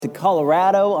To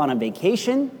Colorado on a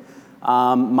vacation.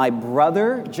 My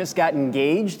brother just got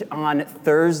engaged on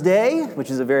Thursday,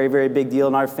 which is a very, very big deal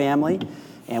in our family.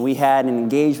 And we had an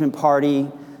engagement party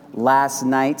last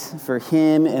night for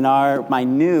him and my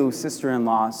new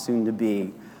sister-in-law, soon to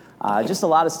be. Just a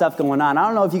lot of stuff going on. I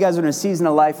don't know if you guys are in a season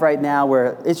of life right now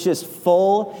where it's just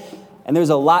full and there's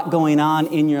a lot going on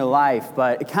in your life,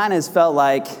 but it kind of has felt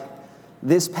like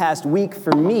this past week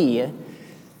for me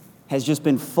has just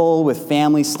been full with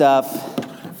family stuff,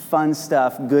 fun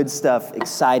stuff, good stuff,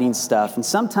 exciting stuff. And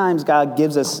sometimes God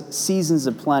gives us seasons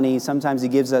of plenty. Sometimes he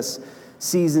gives us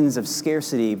seasons of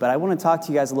scarcity. But I want to talk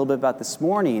to you guys a little bit about this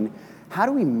morning. How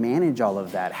do we manage all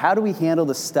of that? How do we handle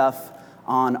the stuff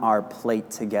on our plate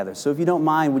together? So if you don't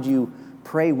mind, would you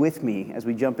pray with me as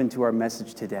we jump into our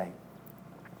message today?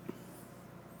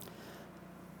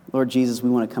 Lord Jesus, we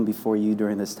want to come before you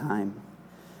during this time.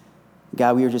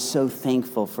 God, we are just so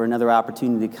thankful for another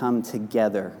opportunity to come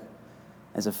together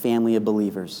as a family of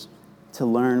believers, to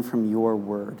learn from your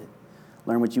word,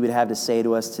 learn what you would have to say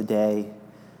to us today,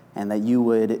 and that you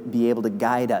would be able to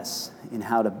guide us in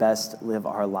how to best live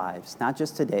our lives, not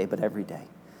just today, but every day.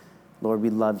 Lord, we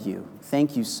love you.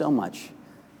 Thank you so much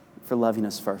for loving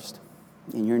us first.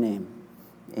 In your name,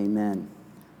 amen.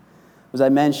 As I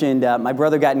mentioned, my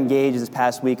brother got engaged this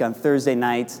past week on Thursday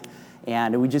night.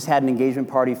 And we just had an engagement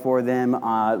party for them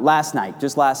last night,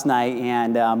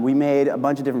 and we made a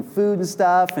bunch of different food and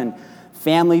stuff, and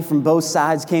family from both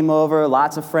sides came over,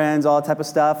 lots of friends, all that type of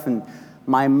stuff. And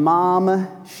my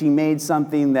mom, she made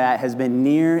something that has been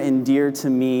near and dear to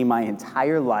me my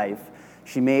entire life.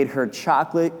 She made her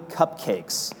chocolate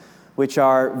cupcakes, which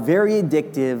are very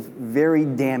addictive, very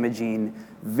damaging,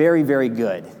 very, very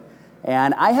good.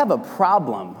 And I have a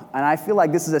problem, and I feel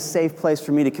like this is a safe place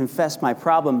for me to confess my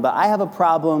problem, but I have a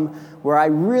problem where I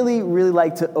really, really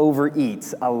like to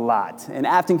overeat a lot. And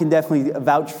Afton can definitely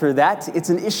vouch for that. It's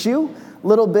an issue, a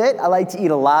little bit. I like to eat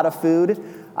a lot of food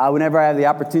whenever I have the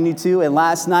opportunity to, and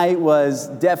last night was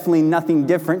definitely nothing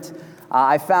different.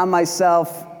 I found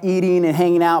myself eating and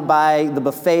hanging out by the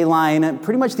buffet line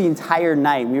pretty much the entire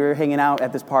night. We were hanging out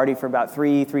at this party for about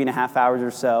 3.5 hours or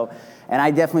so. And I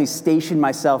definitely stationed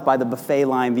myself by the buffet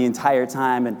line the entire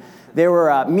time. And there were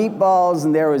meatballs,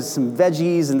 and there was some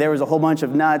veggies, and there was a whole bunch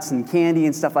of nuts and candy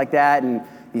and stuff like that, and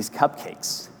these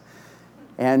cupcakes.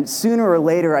 And sooner or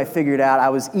later, I figured out I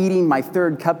was eating my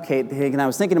third cupcake, and I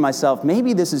was thinking to myself,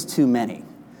 maybe this is too many.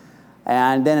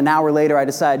 And then an hour later, I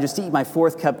decided just to eat my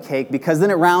fourth cupcake, because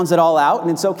then it rounds it all out, and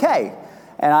it's okay.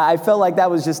 And I felt like that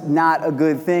was just not a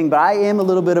good thing, but I am a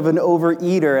little bit of an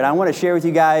overeater, and I want to share with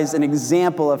you guys an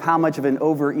example of how much of an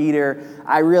overeater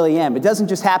I really am. It doesn't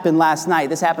just happen last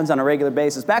night. This happens on a regular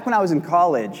basis. Back when I was in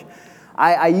college,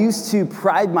 I used to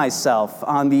pride myself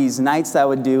on these nights that I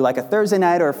would do, like a Thursday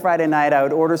night or a Friday night, I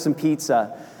would order some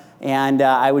pizza, and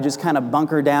I would just kind of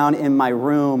bunker down in my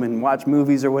room and watch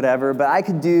movies or whatever, but I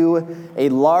could do a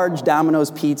large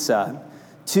Domino's pizza,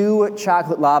 2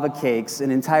 chocolate lava cakes,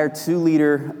 an entire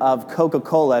 2-liter of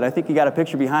Coca-Cola, and I think you got a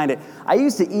picture behind it. I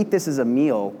used to eat this as a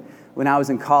meal when I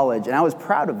was in college, and I was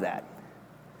proud of that.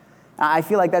 I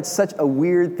feel like that's such a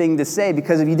weird thing to say,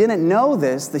 because if you didn't know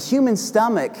this, the human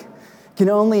stomach can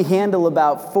only handle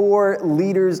about 4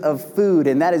 liters of food,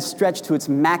 and that is stretched to its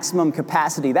maximum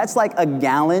capacity. That's like a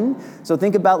gallon. So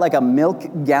think about like a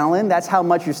milk gallon. That's how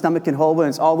much your stomach can hold when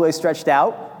it's all the way stretched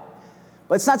out.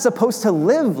 But it's not supposed to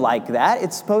live like that.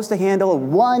 It's supposed to handle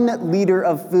 1 liter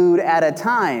of food at a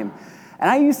time. And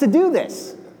I used to do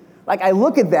this. Like, I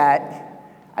look at that,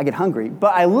 I get hungry,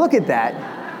 but I look at that,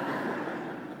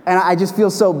 and I just feel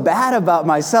so bad about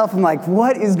myself. I'm like,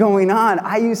 what is going on?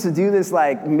 I used to do this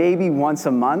like maybe once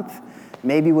a month,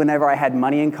 maybe whenever I had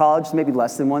money in college, maybe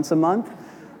less than once a month.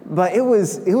 But it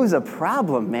was a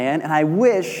problem, man. And I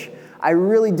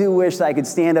really do wish that I could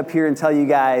stand up here and tell you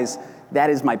guys that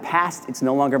is my past. It's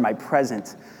no longer my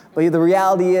present. But the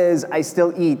reality is I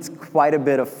still eat quite a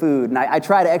bit of food. And I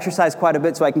try to exercise quite a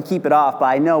bit so I can keep it off. But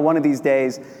I know one of these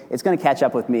days it's going to catch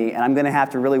up with me. And I'm going to have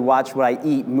to really watch what I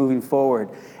eat moving forward.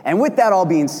 And with that all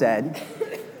being said,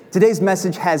 today's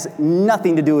message has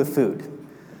nothing to do with food,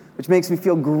 which makes me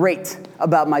feel great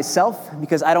about myself,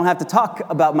 because I don't have to talk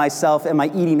about myself and my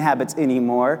eating habits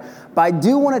anymore. But I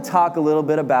do want to talk a little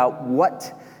bit about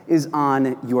what is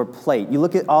on your plate. You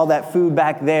look at all that food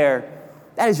back there,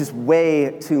 that is just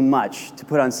way too much to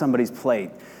put on somebody's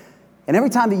plate. And every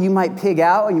time that you might pig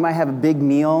out, or you might have a big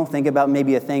meal, think about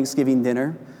maybe a Thanksgiving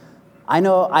dinner. I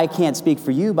know I can't speak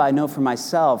for you, but I know for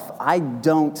myself, I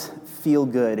don't feel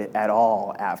good at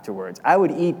all afterwards. I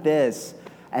would eat this,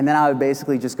 and then I would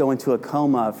basically just go into a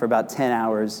coma for about 10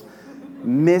 hours.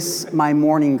 miss my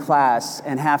morning class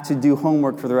and have to do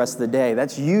homework for the rest of the day.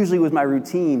 That's usually was my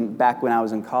routine back when I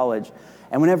was in college.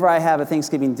 And whenever I have a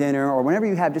Thanksgiving dinner or whenever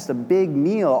you have just a big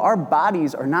meal, our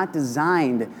bodies are not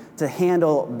designed to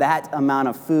handle that amount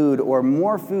of food or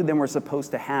more food than we're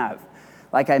supposed to have.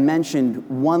 Like I mentioned,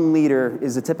 1 liter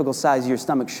is the typical size your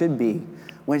stomach should be.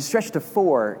 When it's stretched to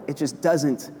 4, it just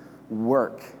doesn't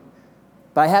work.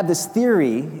 But I have this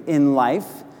theory in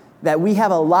life that we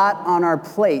have a lot on our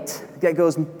plate that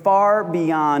goes far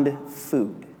beyond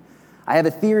food. I have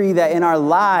a theory that in our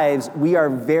lives, we are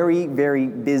very, very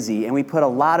busy, and we put a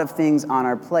lot of things on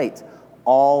our plate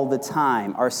all the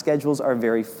time. Our schedules are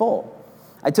very full.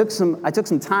 I took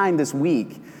some time this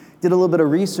week, did a little bit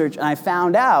of research, and I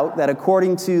found out that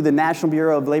according to the National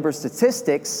Bureau of Labor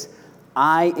Statistics,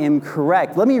 I am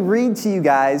correct. Let me read to you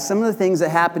guys some of the things that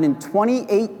happened in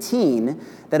 2018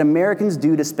 that Americans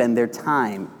do to spend their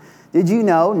time. Did you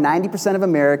know 90% of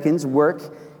Americans work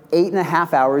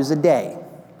 8.5 hours a day?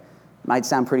 Might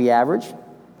sound pretty average.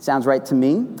 Sounds right to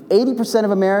me. 80%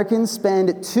 of Americans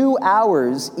spend 2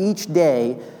 hours each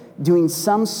day doing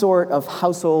some sort of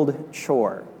household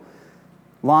chore.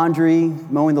 Laundry,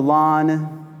 mowing the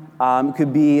lawn, it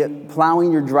could be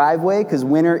plowing your driveway because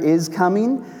winter is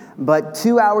coming. But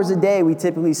 2 hours a day we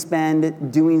typically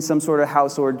spend doing some sort of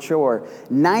household chore.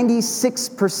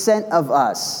 96% of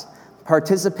us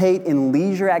participate in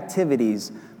leisure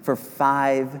activities for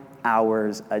 5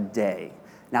 hours a day.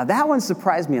 Now that one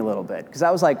surprised me a little bit because I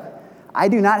was like, I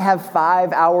do not have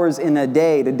 5 hours in a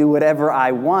day to do whatever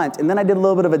I want. And then I did a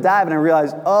little bit of a dive and I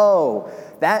realized, oh,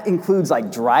 that includes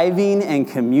like driving and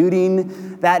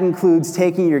commuting. That includes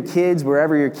taking your kids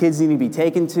wherever your kids need to be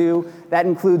taken to. That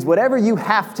includes whatever you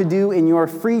have to do in your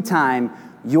free time,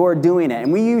 you're doing it.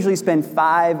 And we usually spend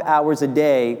 5 hours a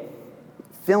day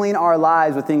filling our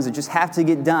lives with things that just have to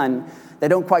get done that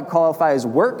don't quite qualify as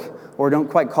work or don't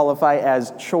quite qualify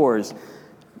as chores.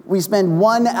 We spend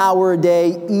 1 hour a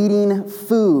day eating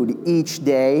food each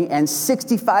day, and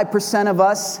 65% of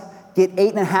us get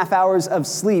 8.5 hours of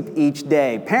sleep each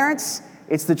day. Parents,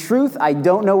 it's the truth. I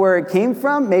don't know where it came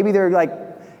from. Maybe they're like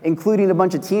including a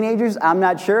bunch of teenagers. I'm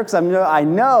not sure because I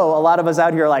know a lot of us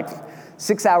out here are like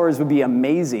 6 hours would be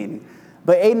amazing.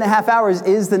 But 8.5 hours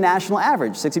is the national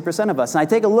average, 60% of us. And I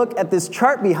take a look at this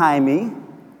chart behind me.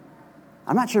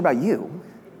 I'm not sure about you,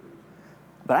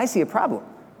 but I see a problem.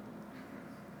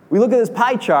 We look at this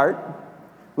pie chart,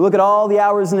 we look at all the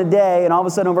hours in a day, and all of a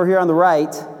sudden over here on the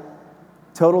right,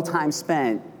 total time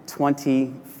spent,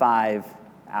 25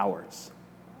 hours.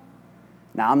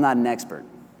 Now, I'm not an expert,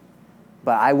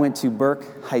 but I went to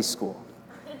Burke High School.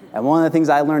 And one of the things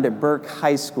I learned at Burke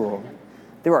High School,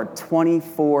 there are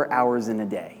 24 hours in a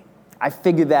day. I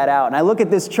figured that out. And I look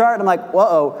at this chart, and I'm like,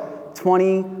 whoa,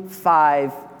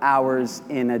 25 hours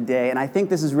in a day. And I think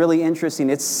this is really interesting.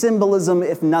 It's symbolism,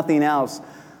 if nothing else,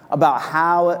 about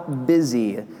how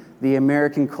busy the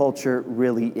American culture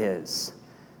really is.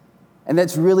 And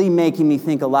that's really making me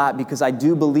think a lot because I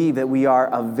do believe that we are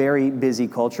a very busy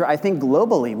culture. I think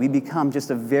globally we become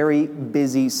just a very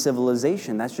busy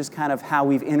civilization. That's just kind of how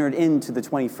we've entered into the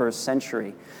 21st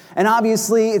century. And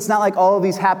obviously it's not like all of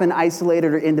these happen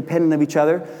isolated or independent of each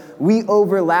other. We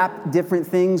overlap different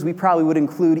things. We probably would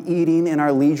include eating in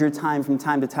our leisure time from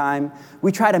time to time.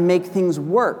 We try to make things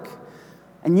work.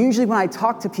 And usually when I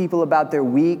talk to people about their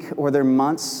week or their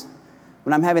months,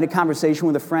 when I'm having a conversation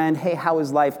with a friend, hey, how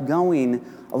is life going?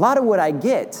 A lot of what I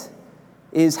get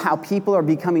is how people are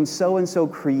becoming so and so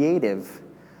creative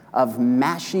of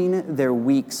mashing their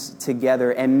weeks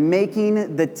together and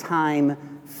making the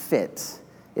time fit,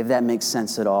 if that makes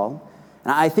sense at all.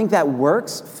 And I think that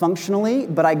works functionally,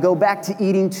 but I go back to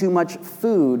eating too much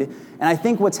food. And I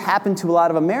think what's happened to a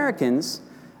lot of Americans,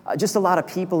 just a lot of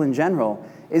people in general,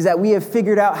 is that we have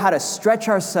figured out how to stretch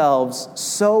ourselves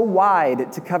so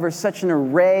wide to cover such an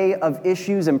array of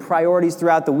issues and priorities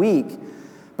throughout the week.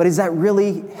 But is that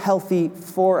really healthy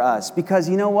for us? Because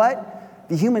you know what?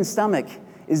 The human stomach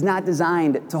is not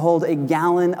designed to hold a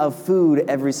gallon of food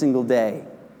every single day.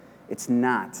 It's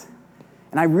not.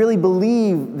 And I really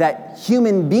believe that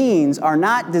human beings are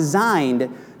not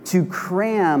designed to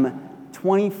cram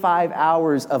 25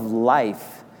 hours of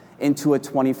life into a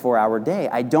 24-hour day.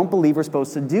 I don't believe we're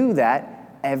supposed to do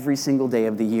that every single day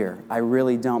of the year. I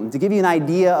really don't. And to give you an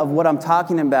idea of what I'm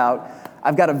talking about,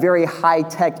 I've got a very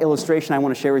high-tech illustration I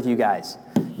want to share with you guys.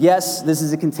 Yes, this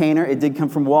is a container. It did come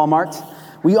from Walmart.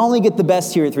 We only get the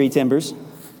best here at Three Timbers.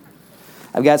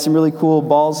 I've got some really cool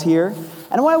balls here.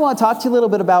 And what I want to talk to you a little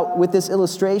bit about with this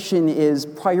illustration is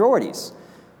priorities.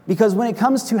 Because when it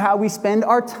comes to how we spend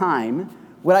our time,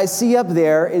 what I see up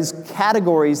there is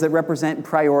categories that represent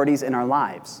priorities in our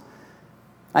lives.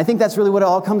 I think that's really what it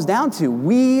all comes down to.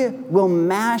 We will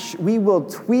mash, we will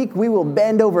tweak, we will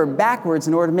bend over backwards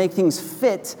in order to make things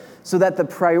fit so that the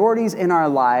priorities in our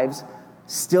lives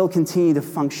still continue to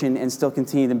function and still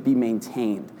continue to be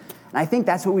maintained. And I think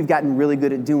that's what we've gotten really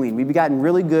good at doing. We've gotten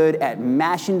really good at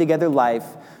mashing together life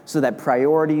so that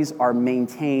priorities are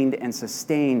maintained and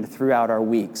sustained throughout our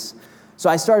weeks. So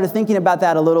I started thinking about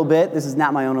that a little bit. This is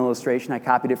not my own illustration. I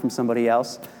copied it from somebody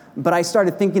else. But I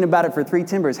started thinking about it for Three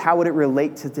Timbers. How would it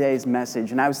relate to today's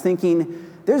message? And I was thinking,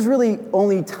 there's really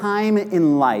only time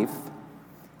in life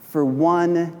for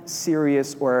one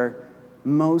serious or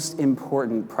most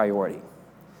important priority.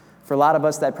 For a lot of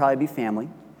us, that'd probably be family.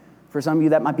 For some of you,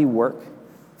 that might be work.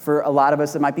 For a lot of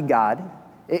us, it might be God.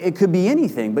 It could be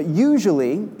anything. But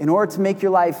usually, in order to make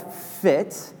your life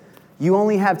fit, you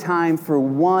only have time for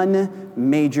one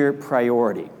major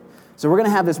priority. So we're going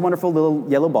to have this wonderful little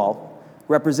yellow ball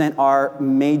represent our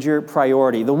major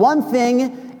priority. The one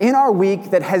thing in our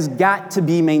week that has got to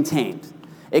be maintained.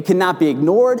 It cannot be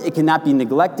ignored. It cannot be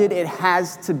neglected. It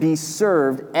has to be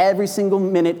served every single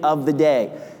minute of the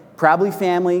day. Probably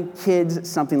family, kids,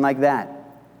 something like that.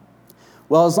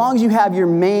 Well, as long as you have your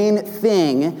main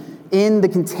thing in the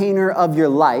container of your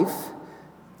life,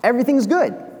 everything's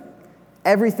good.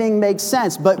 Everything makes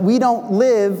sense, but we don't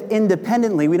live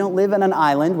independently. We don't live on an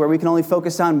island where we can only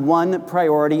focus on one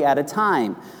priority at a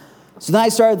time. So then I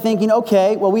started thinking,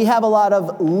 okay, well, we have a lot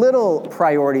of little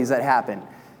priorities that happen.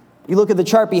 You look at the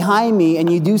chart behind me,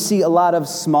 and you do see a lot of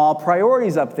small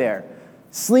priorities up there.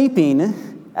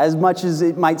 Sleeping, as much as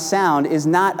it might sound, is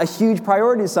not a huge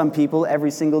priority to some people every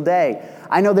single day.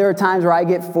 I know there are times where I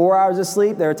get 4 hours of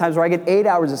sleep. There are times where I get 8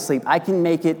 hours of sleep. I can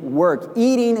make it work.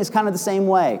 Eating is kind of the same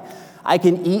way. I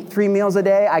can eat 3 meals a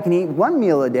day. I can eat 1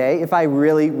 meal a day if I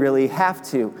really, really have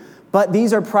to. But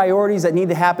these are priorities that need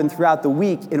to happen throughout the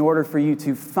week in order for you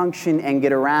to function and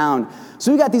get around.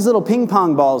 So we got these little ping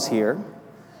pong balls here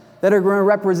that are going to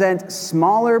represent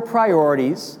smaller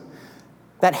priorities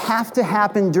that have to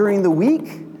happen during the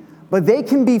week, but they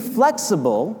can be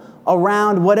flexible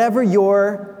around whatever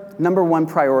your number one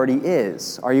priority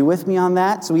is. Are you with me on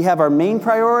that? So we have our main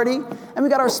priority, and we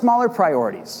got our smaller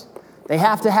priorities. They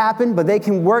have to happen, but they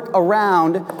can work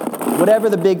around whatever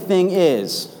the big thing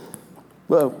is.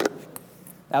 Whoa,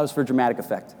 that was for dramatic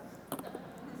effect.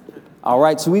 All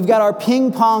right, so we've got our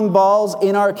ping pong balls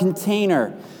in our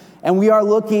container, and we are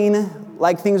looking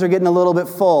like things are getting a little bit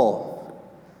full.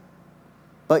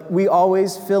 But we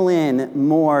always fill in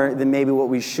more than maybe what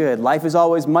we should. Life is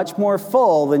always much more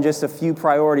full than just a few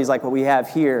priorities like what we have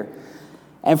here.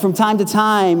 And from time to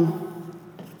time,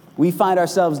 we find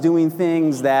ourselves doing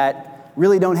things that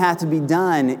really don't have to be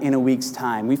done in a week's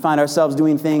time. We find ourselves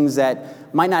doing things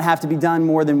that might not have to be done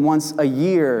more than once a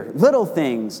year. Little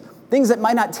things that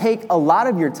might not take a lot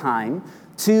of your time,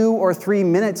 2 or 3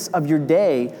 minutes of your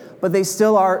day, but they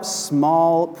still are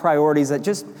small priorities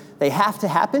that they have to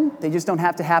happen. They just don't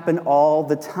have to happen all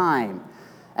the time.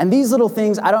 And these little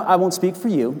things, I won't speak for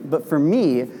you, but for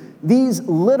me, these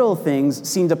little things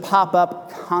seem to pop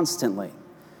up constantly.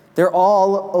 They're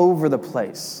all over the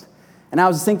place. And I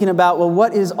was thinking about, well,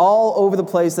 what is all over the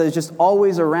place that is just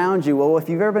always around you? Well, if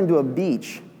you've ever been to a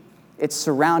beach, it's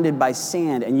surrounded by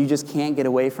sand and you just can't get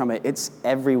away from it. It's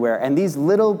everywhere. And these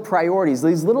little priorities,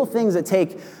 these little things that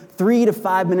take 3 to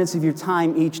 5 minutes of your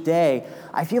time each day,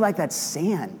 I feel like that's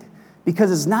sand.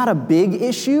 Because it's not a big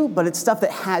issue, but it's stuff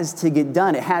that has to get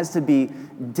done. It has to be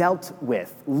dealt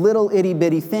with. Little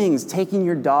itty-bitty things, taking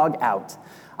your dog out.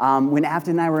 When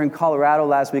Afton and I were in Colorado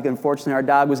last week, unfortunately, our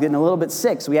dog was getting a little bit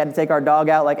sick, so we had to take our dog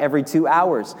out like every 2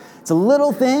 hours. It's a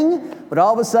little thing, but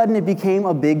all of a sudden it became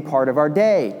a big part of our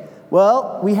day.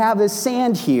 Well, we have this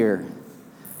sand here,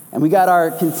 and we got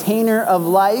our container of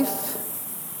life.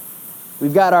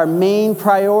 We've got our main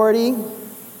priority.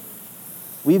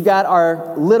 We've got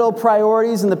our little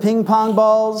priorities in the ping pong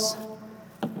balls,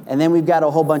 and then we've got a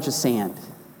whole bunch of sand.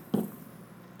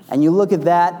 And you look at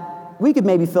that, we could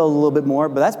maybe fill it a little bit more,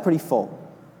 but that's pretty full.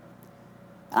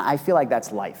 I feel like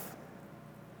that's life.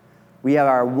 We have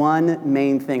our one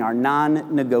main thing, our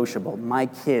non-negotiable. My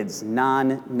kids,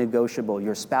 non-negotiable.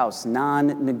 Your spouse,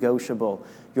 non-negotiable.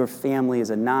 Your family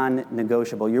is a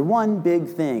non-negotiable. Your one big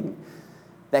thing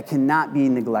that cannot be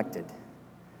neglected.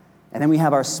 And then we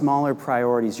have our smaller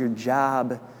priorities, your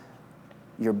job,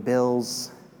 your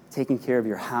bills, taking care of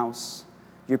your house,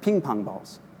 your ping pong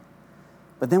balls.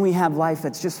 But then we have life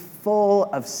that's just full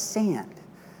of sand.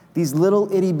 These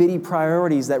little itty-bitty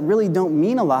priorities that really don't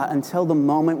mean a lot until the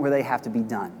moment where they have to be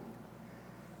done.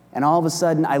 And all of a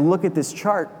sudden, I look at this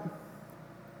chart,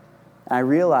 and I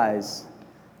realize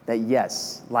that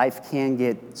yes, life can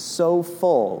get so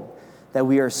full that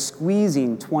we are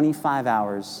squeezing 25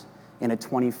 hours in a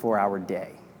 24-hour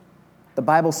day. The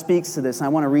Bible speaks to this, and I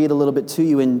want to read a little bit to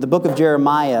you. In the book of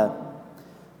Jeremiah,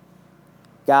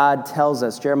 God tells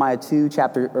us, Jeremiah 2,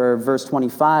 verse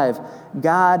 25,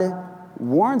 God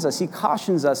warns us, he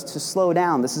cautions us to slow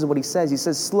down. This is what he says. He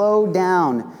says, slow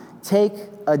down, take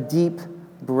a deep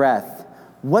breath.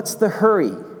 What's the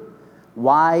hurry?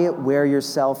 Why wear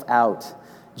yourself out?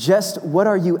 Just what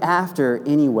are you after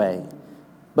anyway?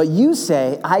 But you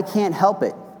say, I can't help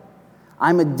it.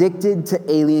 I'm addicted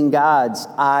to alien gods.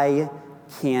 I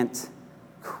can't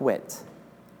quit.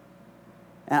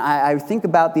 And I think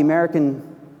about the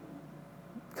American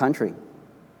country,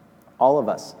 all of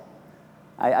us.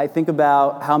 I think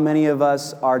about how many of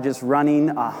us are just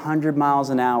running 100 miles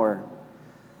an hour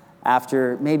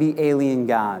after maybe alien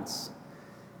gods.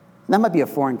 That might be a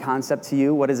foreign concept to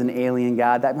you. What is an alien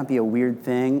god? That might be a weird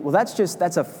thing. Well,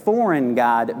 that's a foreign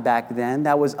god back then.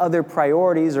 That was other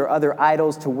priorities or other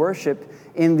idols to worship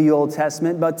in the Old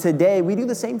Testament. But today, we do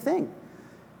the same thing.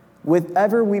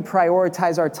 Whatever we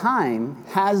prioritize our time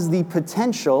has the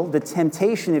potential, the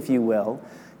temptation, if you will,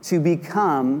 to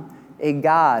become a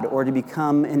god or to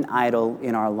become an idol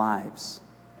in our lives.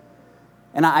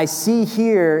 And I see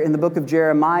here in the book of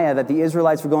Jeremiah that the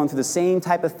Israelites were going through the same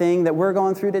type of thing that we're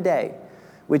going through today,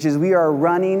 which is we are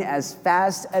running as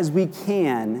fast as we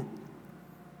can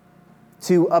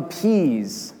to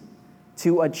appease,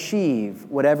 to achieve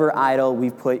whatever idol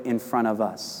we've put in front of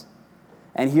us.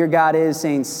 And here God is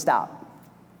saying, stop,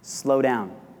 slow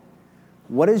down.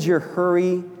 What is your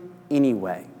hurry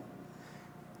anyway?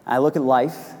 I look at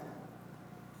life,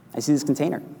 I see this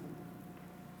container.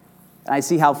 And I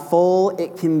see how full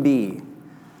it can be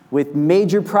with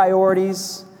major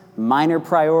priorities, minor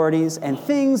priorities, and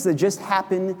things that just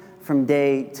happen from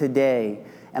day to day.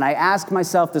 And I ask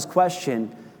myself this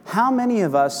question, how many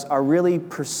of us are really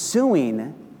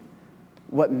pursuing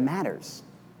what matters?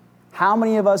 How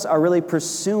many of us are really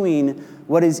pursuing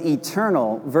what is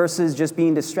eternal versus just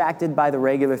being distracted by the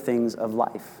regular things of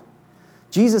life?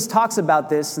 Jesus talks about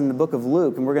this in the book of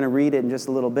Luke, and we're going to read it in just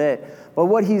a little bit. But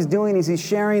what he's doing is he's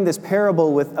sharing this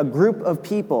parable with a group of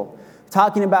people,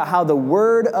 talking about how the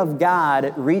Word of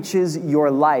God reaches your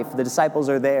life. The disciples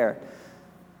are there.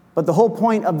 But the whole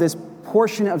point of this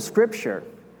portion of Scripture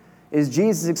is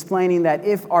Jesus explaining that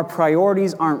if our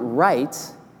priorities aren't right,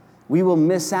 we will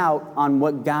miss out on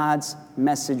what God's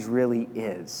message really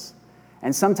is.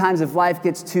 And sometimes if life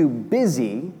gets too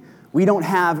busy, we don't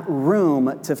have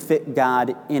room to fit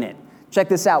God in it. Check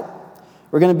this out.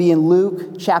 We're going to be in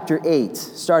Luke chapter 8,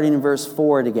 starting in verse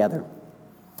 4 together.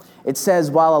 It says,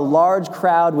 while a large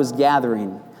crowd was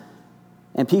gathering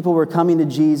and people were coming to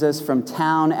Jesus from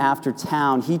town after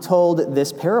town, he told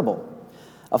this parable.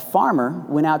 A farmer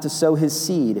went out to sow his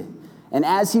seed, and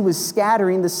as he was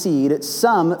scattering the seed,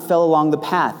 some fell along the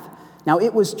path. Now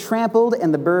it was trampled,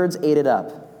 and the birds ate it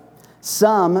up.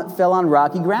 Some fell on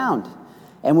rocky ground,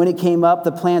 and when it came up,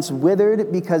 the plants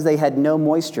withered because they had no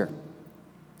moisture.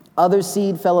 Other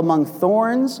seed fell among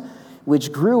thorns,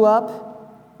 which grew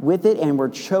up with it and were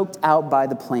choked out by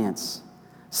the plants.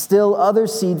 Still other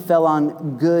seed fell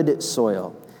on good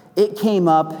soil. It came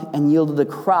up and yielded a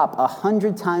crop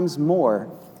 100 times more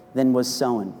than was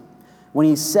sown. When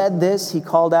he said this, he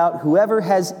called out, whoever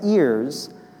has ears,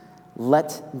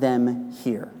 let them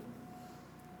hear.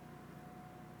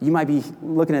 You might be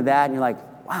looking at that and you're like,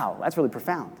 wow, that's really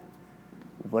profound.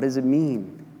 What does it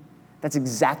mean? That's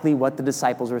exactly what the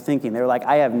disciples were thinking. They were like,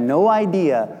 I have no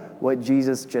idea what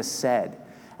Jesus just said.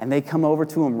 And they come over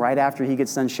to him right after he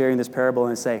gets done sharing this parable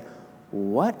and say,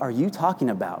 what are you talking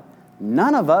about?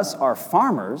 None of us are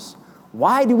farmers.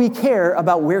 Why do we care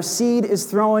about where seed is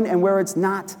thrown and where it's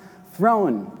not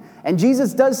thrown? And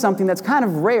Jesus does something that's kind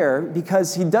of rare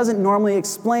because he doesn't normally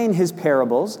explain his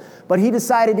parables, but he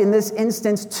decided in this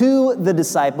instance to the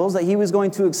disciples that he was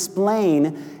going to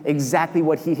explain exactly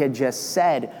what he had just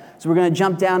said. So we're going to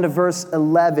jump down to verse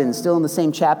 11, still in the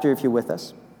same chapter if you're with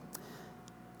us.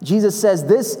 Jesus says,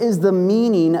 this is the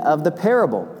meaning of the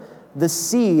parable. The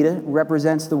seed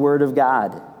represents the word of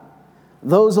God.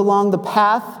 Those along the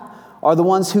path are the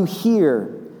ones who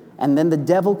hear, and then the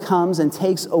devil comes and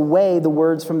takes away the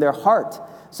words from their heart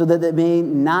so that they may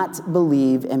not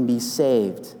believe and be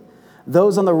saved.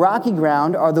 Those on the rocky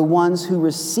ground are the ones who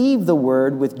receive the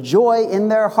word with joy in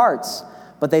their hearts,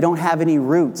 but they don't have any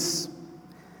roots.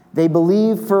 They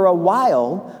believe for a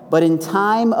while, but in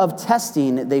time of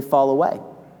testing, they fall away.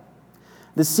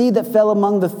 The seed that fell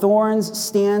among the thorns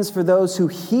stands for those who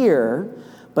hear,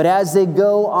 but as they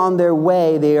go on their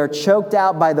way, they are choked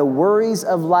out by the worries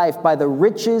of life, by the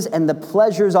riches and the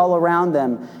pleasures all around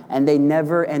them, and they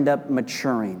never end up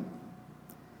maturing.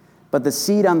 But the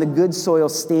seed on the good soil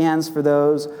stands for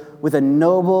those with a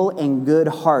noble and good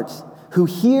heart, who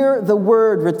hear the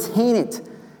word, retain it,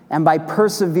 and by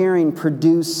persevering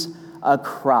produce a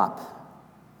crop.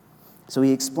 So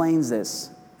he explains this.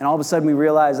 And all of a sudden we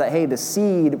realize that, hey, the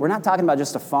seed, we're not talking about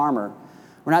just a farmer.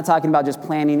 We're not talking about just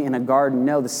planting in a garden.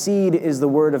 No, the seed is the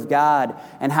word of God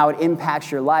and how it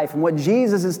impacts your life. And what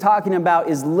Jesus is talking about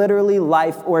is literally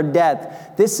life or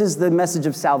death. This is the message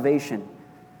of salvation.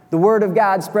 The word of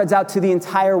God spreads out to the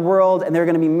entire world, and there are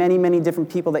going to be many, many different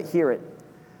people that hear it.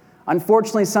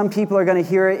 Unfortunately, some people are going to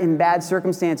hear it in bad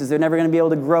circumstances. They're never going to be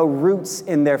able to grow roots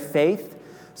in their faith,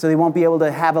 so they won't be able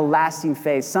to have a lasting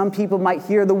faith. Some people might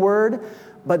hear the word,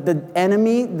 but the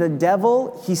enemy, the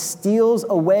devil, he steals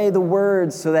away the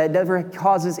word so that it never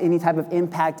causes any type of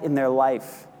impact in their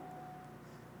life.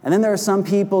 And then there are some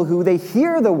people who they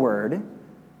hear the word,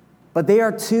 but they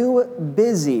are too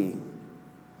busy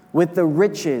with the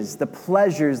riches, the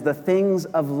pleasures, the things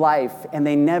of life, and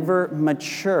they never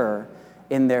mature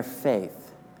in their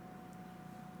faith.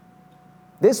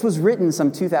 This was written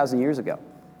some 2,000 years ago.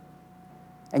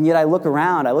 And yet I look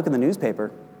around, I look in the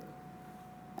newspaper,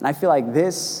 and I feel like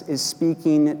this is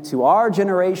speaking to our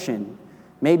generation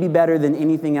maybe better than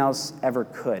anything else ever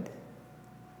could.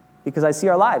 Because I see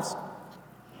our lives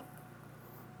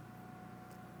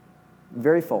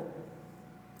very full.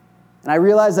 And I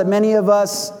realize that many of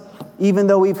us, even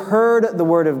though we've heard the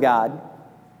Word of God,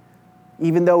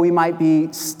 even though we might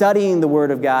be studying the Word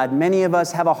of God, many of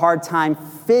us have a hard time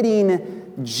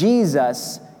fitting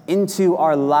Jesus into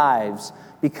our lives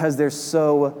because they're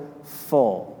so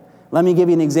full. Let me give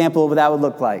you an example of what that would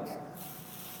look like.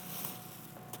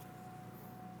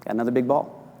 Got another big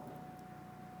ball.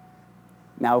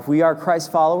 Now, if we are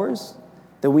Christ followers,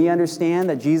 then we understand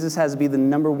that Jesus has to be the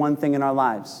number one thing in our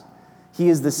lives. He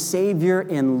is the Savior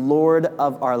and Lord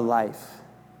of our life.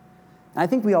 And I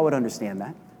think we all would understand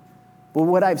that. But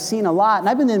what I've seen a lot, and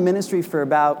I've been in ministry for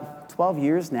about 12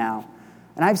 years now,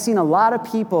 and I've seen a lot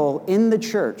of people in the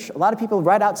church, a lot of people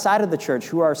right outside of the church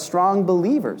who are strong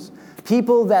believers,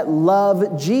 people that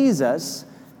love Jesus.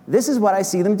 This is what I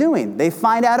see them doing. They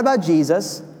find out about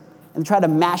Jesus and try to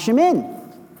mash him in.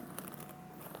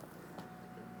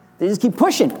 They just keep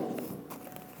pushing.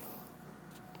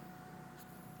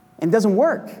 And it doesn't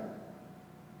work.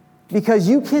 Because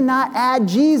you cannot add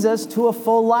Jesus to a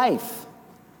full life.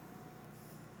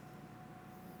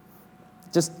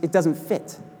 It doesn't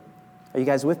fit. Are you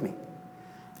guys with me?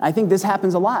 I think this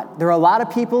happens a lot. There are a lot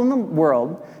of people in the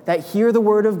world that hear the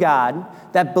word of God,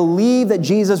 that believe that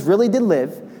Jesus really did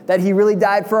live, that he really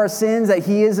died for our sins, that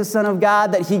he is the Son of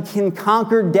God, that he can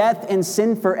conquer death and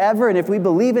sin forever, and if we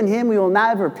believe in him, we will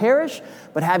never perish,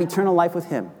 but have eternal life with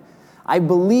him. I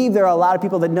believe there are a lot of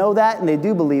people that know that, and they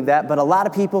do believe that, but a lot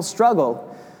of people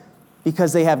struggle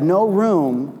because they have no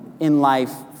room in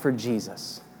life for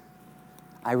Jesus.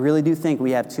 I really do think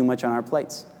we have too much on our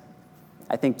plates.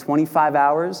 I think 25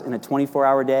 hours in a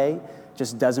 24-hour day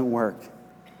just doesn't work.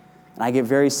 And I get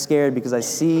very scared because I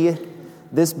see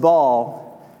this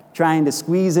ball trying to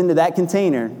squeeze into that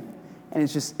container, and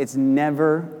it's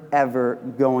never, ever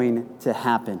going to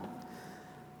happen.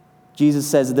 Jesus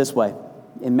says it this way.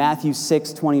 In Matthew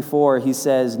 6:24, he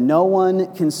says, "No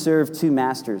one can serve two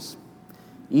masters.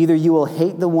 Either you will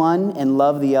hate the one and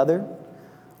love the other,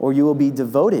 or you will be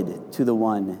devoted to the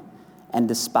one and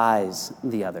despise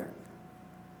the other."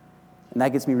 And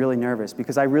that gets me really nervous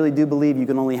because I really do believe you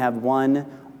can only have one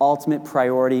ultimate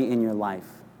priority in your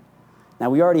life. Now,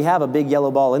 we already have a big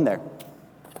yellow ball in there.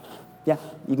 Yeah,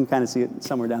 you can kind of see it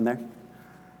somewhere down there.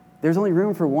 There's only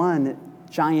room for one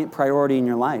giant priority in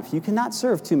your life. You cannot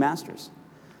serve two masters.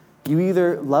 You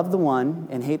either love the one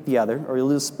and hate the other, or you'll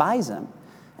despise them,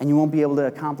 and you won't be able to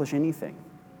accomplish anything.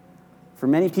 For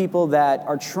many people that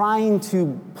are trying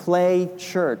to play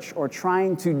church or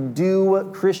trying to do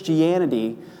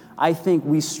Christianity, I think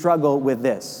we struggle with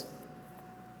this,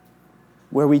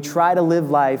 where we try to live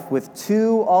life with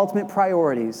two ultimate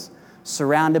priorities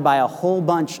surrounded by a whole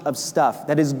bunch of stuff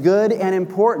that is good and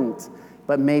important,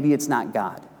 but maybe it's not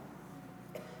God.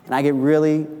 And I get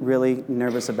really, really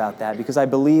nervous about that because I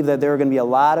believe that there are going to be a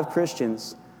lot of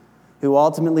Christians who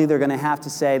ultimately they're going to have to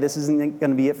say, this isn't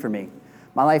going to be it for me.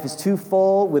 My life is too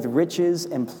full with riches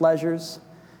and pleasures,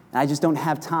 and I just don't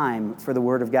have time for the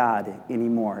Word of God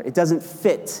anymore. It doesn't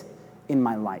fit in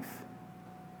my life.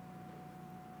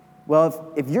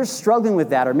 Well, if you're struggling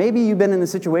with that, or maybe you've been in the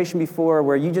situation before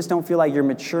where you just don't feel like you're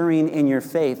maturing in your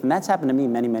faith, and that's happened to me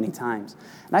many, many times.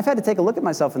 And I've had to take a look at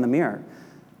myself in the mirror.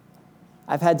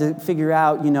 I've had to figure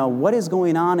out, what is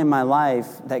going on in my life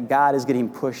that God is getting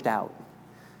pushed out.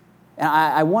 And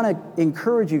I want to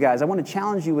encourage you guys, I want to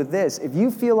challenge you with this. If you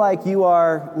feel like you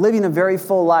are living a very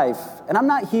full life, and I'm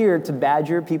not here to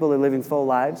badger people who are living full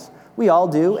lives. We all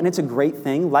do, and it's a great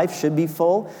thing. Life should be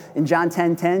full. In John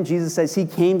 10:10, Jesus says he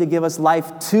came to give us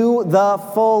life to the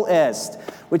fullest,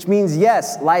 which means,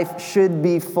 yes, life should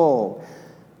be full.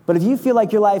 But if you feel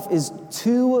like your life is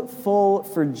too full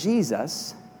for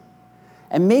Jesus,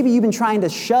 and maybe you've been trying to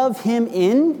shove him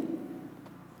in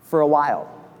for a while,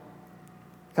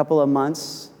 a couple of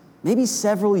months, maybe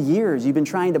several years, you've been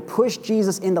trying to push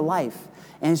Jesus into life,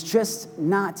 and it's just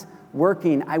not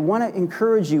working. I want to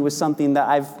encourage you with something that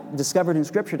I've discovered in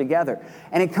Scripture together,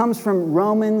 and it comes from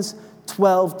Romans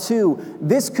 12:2.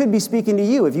 This could be speaking to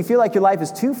you. If you feel like your life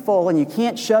is too full and you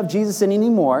can't shove Jesus in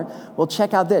anymore, well,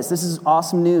 check out this. This is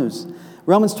awesome news.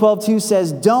 Romans 12:2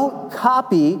 says, "Don't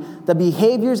copy the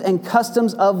behaviors and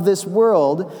customs of this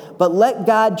world, but let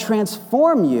God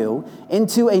transform you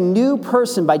into a new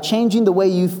person by changing the way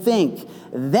you think.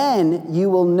 Then you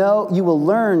will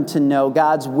learn to know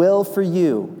God's will for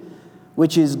you,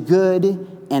 which is good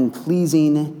and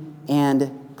pleasing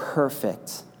and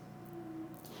perfect."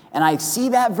 And I see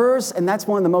that verse, and that's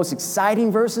one of the most exciting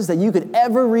verses that you could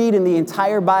ever read in the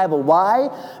entire Bible. Why?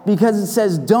 Because it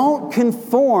says, don't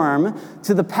conform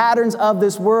to the patterns of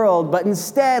this world, but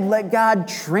instead let God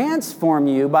transform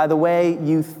you by the way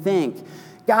you think.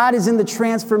 God is in the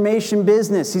transformation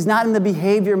business. He's not in the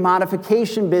behavior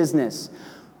modification business.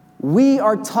 We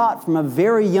are taught from a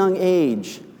very young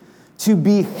age to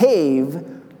behave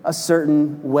a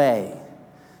certain way,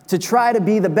 to try to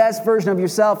be the best version of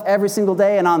yourself every single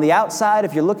day. And on the outside,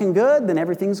 if you're looking good, then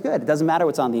everything's good. It doesn't matter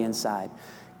what's on the inside.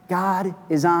 God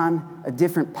is on a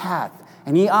different path,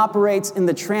 and he operates in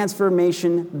the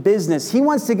transformation business. He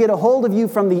wants to get a hold of you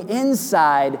from the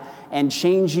inside and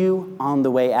change you on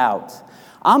the way out.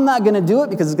 I'm not going to do it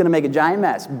because it's going to make a giant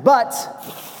mess. But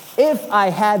if I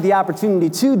had the opportunity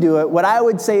to do it, what I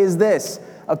would say is this.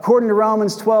 According to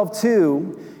Romans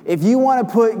 12:2, if you want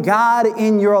to put God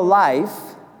in your life,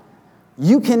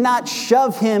 you cannot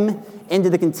shove him into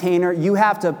the container. You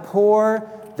have to pour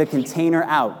the container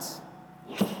out.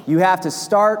 You have to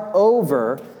start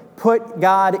over, put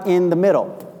God in the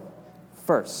middle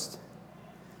first.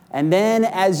 And then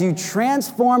as you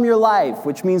transform your life,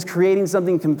 which means creating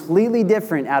something completely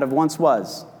different out of once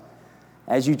was,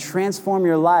 as you transform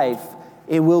your life,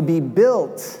 it will be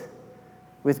built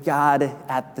with God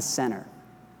at the center,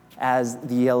 as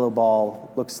the yellow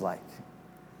ball looks like.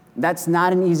 That's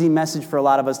not an easy message for a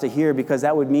lot of us to hear, because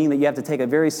that would mean that you have to take a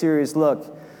very serious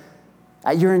look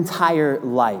at your entire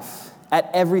life, at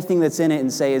everything that's in it,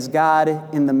 and say, is God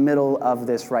in the middle of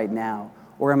this right now?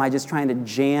 Or am I just trying to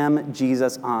jam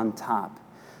Jesus on top?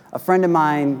 A friend of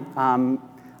mine,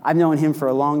 I've known him for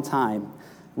a long time.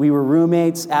 We were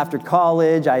roommates after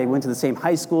college. I went to the same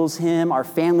high school as him. Our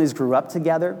families grew up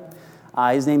together.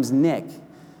 His name's Nick.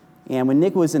 And when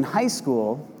Nick was in high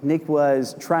school, Nick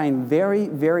was trying very,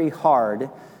 very hard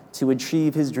to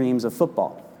achieve his dreams of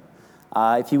football.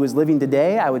 If he was living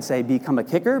today, I would say become a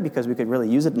kicker, because we could really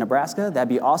use it in Nebraska. That'd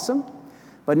be awesome.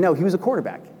 But no, he was a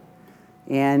quarterback.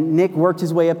 And Nick worked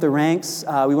his way up the ranks.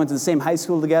 We went to the same high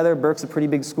school together. Burke's a pretty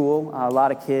big school, a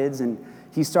lot of kids. And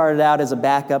he started out as a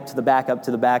backup to the backup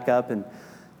to the backup. And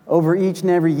over each and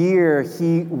every year,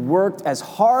 he worked as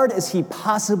hard as he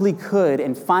possibly could.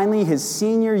 And finally, his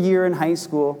senior year in high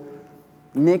school,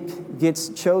 Nick gets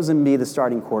chosen to be the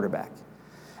starting quarterback.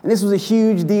 And this was a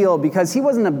huge deal because he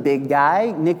wasn't a big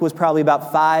guy. Nick was probably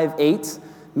about 5'8",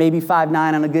 maybe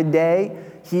 5'9" on a good day.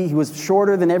 He was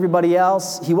shorter than everybody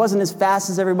else. He wasn't as fast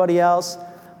as everybody else,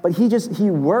 but he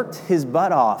worked his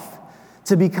butt off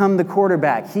to become the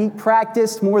quarterback. He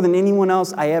practiced more than anyone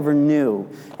else I ever knew.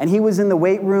 And he was in the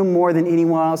weight room more than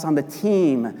anyone else on the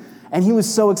team. And he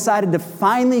was so excited to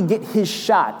finally get his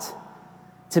shot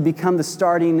to become the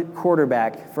starting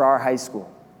quarterback for our high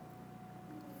school.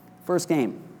 First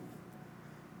game,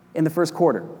 in the first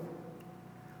quarter,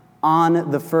 on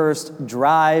the first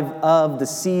drive of the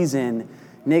season,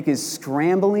 Nick is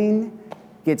scrambling,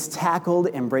 gets tackled,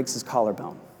 and breaks his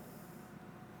collarbone.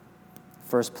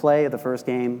 First play of the first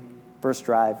game, first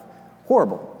drive,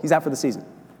 horrible. He's out for the season.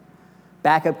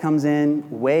 Backup comes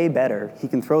in, way better. He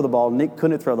can throw the ball. Nick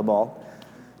couldn't throw the ball.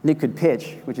 Nick could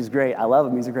pitch, which is great. I love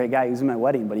him. He's a great guy. He was in my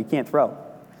wedding, but he can't throw.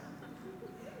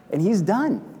 And he's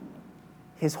done.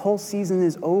 His whole season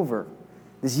is over.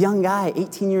 This young guy,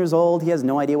 18 years old, he has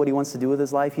no idea what he wants to do with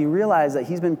his life. He realized that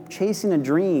he's been chasing a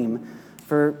dream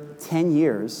for 10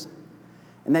 years,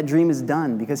 and that dream is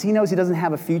done because he knows he doesn't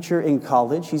have a future in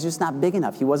college. He's just not big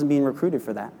enough. He wasn't being recruited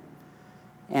for that.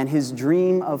 and his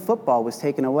dream of football was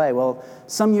taken away. Well,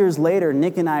 some years later,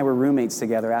 Nick and I were roommates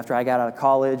together. After I got out of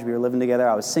college, we were living together.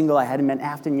 I was single. I hadn't met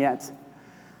Afton yet.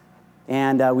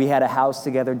 And we had a house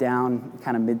together down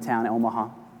kind of midtown Omaha.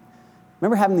 I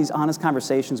remember having these honest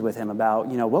conversations with him about,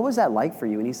 what was that like for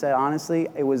you? And he said, honestly,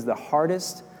 it was the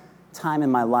hardest time in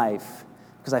my life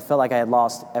because I felt like I had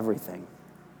lost everything.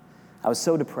 I was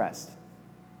so depressed.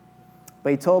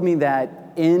 But he told me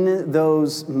that in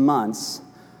those months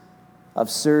of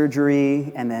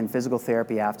surgery and then physical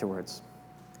therapy afterwards,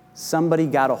 somebody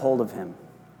got a hold of him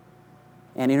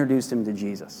and introduced him to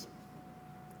Jesus.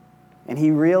 And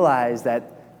he realized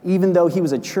that even though he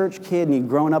was a church kid and he'd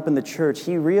grown up in the church,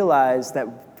 he realized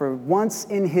that for once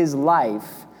in his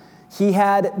life, he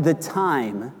had the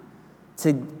time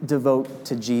to devote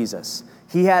to Jesus.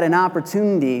 He had an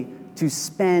opportunity to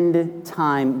spend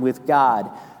time with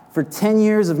God. For 10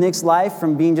 years of Nick's life,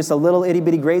 from being just a little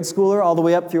itty-bitty grade schooler all the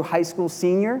way up through high school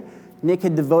senior, Nick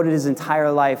had devoted his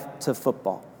entire life to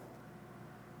football.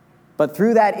 But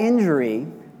through that injury,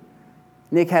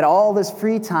 Nick had all this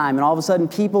free time, and all of a sudden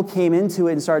people came into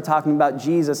it and started talking about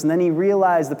Jesus. And then he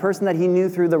realized the person that he knew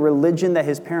through the religion that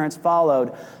his parents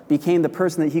followed became the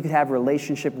person that he could have a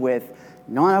relationship with,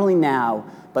 not only now,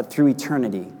 but through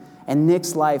eternity. And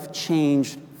Nick's life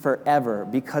changed forever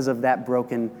because of that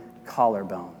broken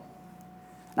collarbone.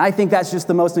 And I think that's just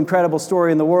the most incredible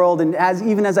story in the world. And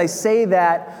even as I say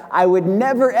that, I would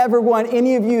never, ever want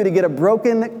any of you to get a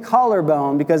broken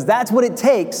collarbone, because that's what it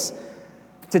takes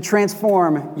to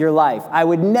transform your life. I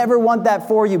would never want that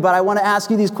for you, but I want to ask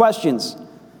you these questions.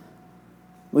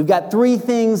 We've got 3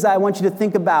 things I want you to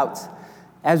think about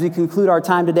as we conclude our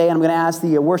time today. And I'm going to ask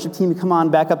the worship team to come on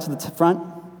back up to the front.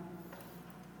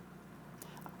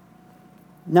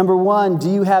 Number 1,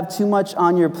 do you have too much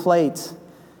on your plate,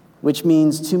 which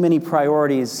means too many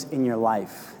priorities in your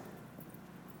life?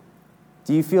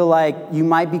 Do you feel like you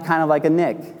might be kind of like a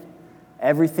Nick?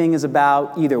 Everything is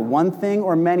about either one thing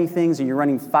or many things, and you're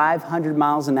running 500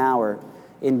 miles an hour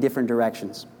in different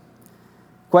directions.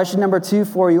 Question number 2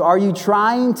 for you, are you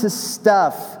trying to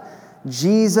stuff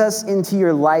Jesus into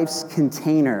your life's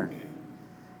container?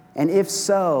 And if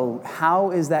so, how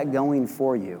is that going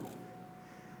for you?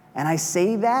 And I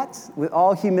say that with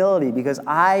all humility because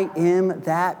I am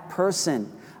that person.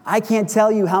 I can't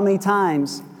tell you how many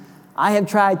times I have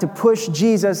tried to push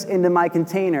Jesus into my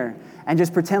container and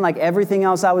just pretend like everything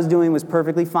else I was doing was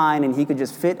perfectly fine and he could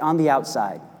just fit on the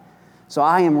outside. So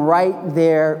I am right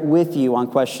there with you on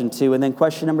question 2. And then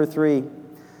question number 3,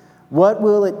 what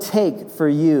will it take for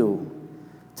you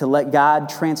to let God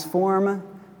transform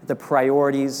the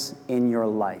priorities in your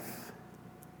life?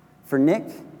 For Nick,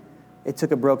 it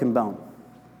took a broken bone.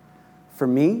 For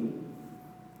me,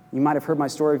 you might have heard my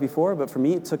story before, but for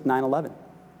me, it took 9/11.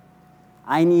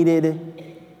 I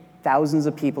needed thousands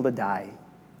of people to die.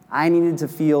 I needed to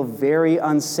feel very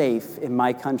unsafe in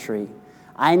my country.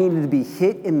 I needed to be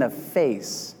hit in the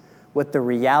face with the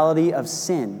reality of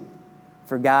sin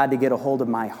for God to get a hold of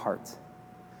my heart.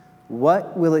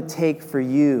 What will it take for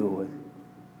you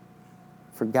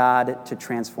for God to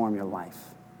transform your life?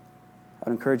 I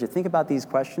would encourage you to think about these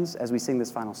questions as we sing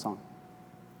this final song.